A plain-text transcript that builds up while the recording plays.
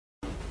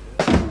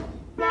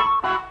Good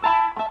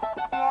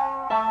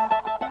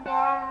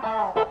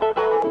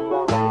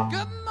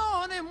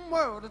morning,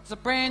 world. It's a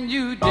brand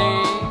new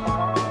day.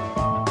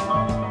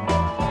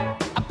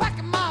 I'm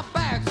packing my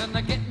bags and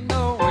I'm getting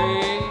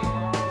away.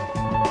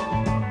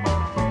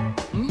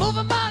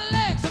 Moving my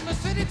legs in the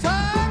city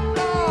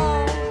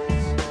tunnels.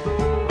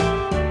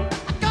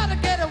 I gotta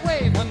get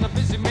away from the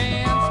busy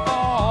man's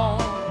phone.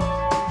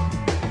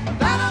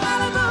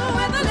 Malibu,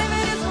 where the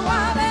living is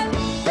wild and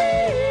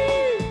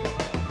free.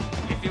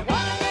 If you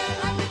wanna get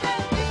happy, then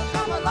you can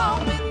come along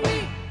with me.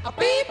 A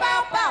beep,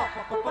 bow, bow,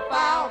 bow, bow,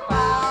 bow,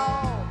 bow.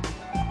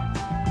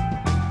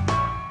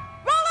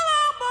 Roll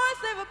along, boys,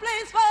 save a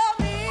place for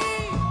me.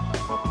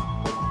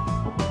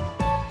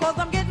 'Cause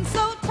I'm getting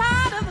so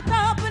tired of the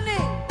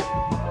company.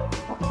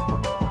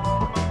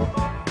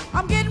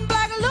 I'm getting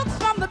black looks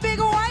from the big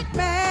white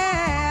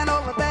man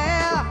over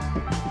there.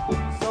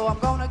 So I'm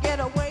gonna get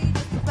away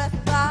just as fast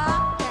as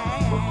I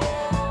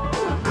can.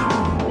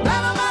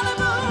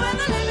 Malibu, and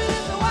the living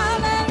is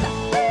wild and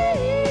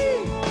free.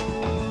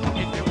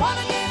 If you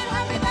wanna get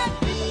happy, then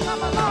you can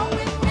come along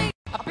with me.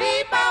 A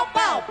beep, bow,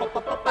 bow, bow,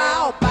 bow,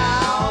 bow,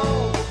 bow.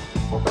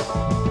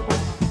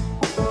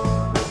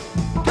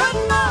 Good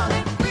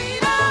morning,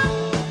 freedom.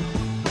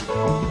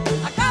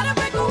 I gotta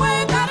break away,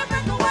 gotta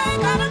break away,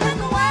 gotta break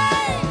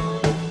away.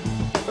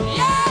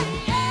 Yeah,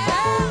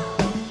 yeah.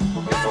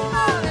 Good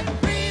morning,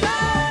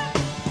 freedom.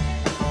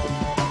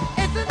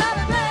 It's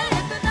another day,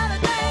 it's another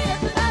day,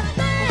 it's another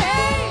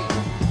day.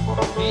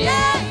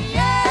 Yeah,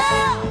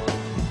 yeah.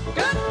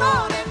 Good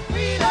morning,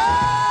 freedom.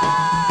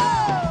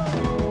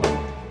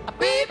 A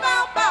beep,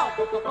 bow, bow,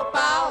 bow,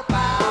 bow,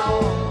 bow.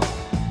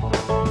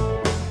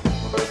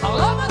 All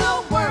over the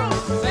world,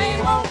 it's the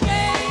same old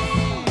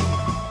game.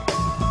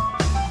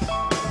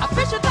 A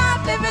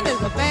fisher-type living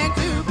is a thing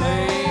to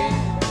play.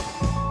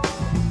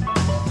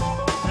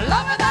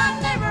 Loving thy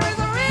neighbor is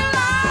a real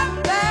life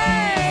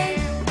thing.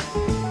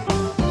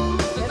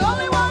 There's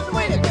only one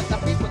way to get the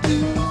people to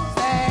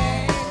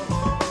sing.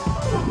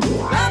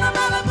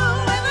 Malibu,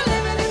 where the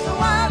living is so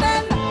wild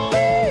and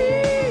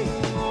free.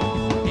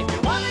 If you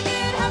wanna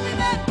get happy,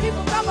 then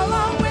people come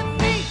along with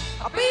me.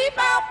 A beep,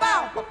 bow,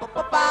 bow, bow,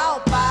 bow, bow,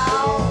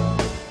 bow.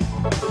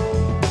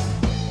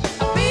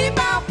 A beep,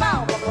 bow, bow,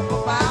 bow,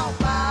 bow, bow,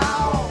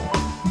 bow.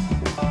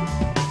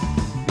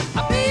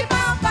 A beep,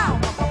 bow, bow,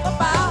 bow, bow,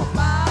 bow,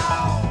 bow.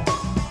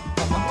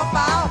 Bow,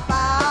 bow,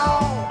 bow.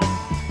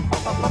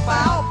 Bow,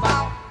 bow,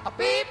 bow. A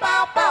beep,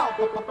 bow, bow,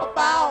 bow, bow,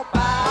 bow,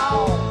 bow.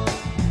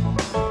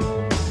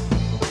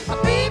 A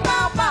beep,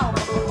 bow, bow,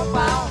 bow,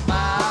 bow,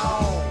 bow.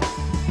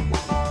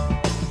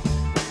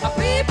 A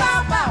beep, bow,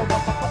 bow, bow,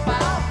 bow,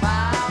 bow,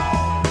 bow.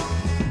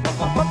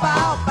 Bow, bow,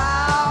 bow.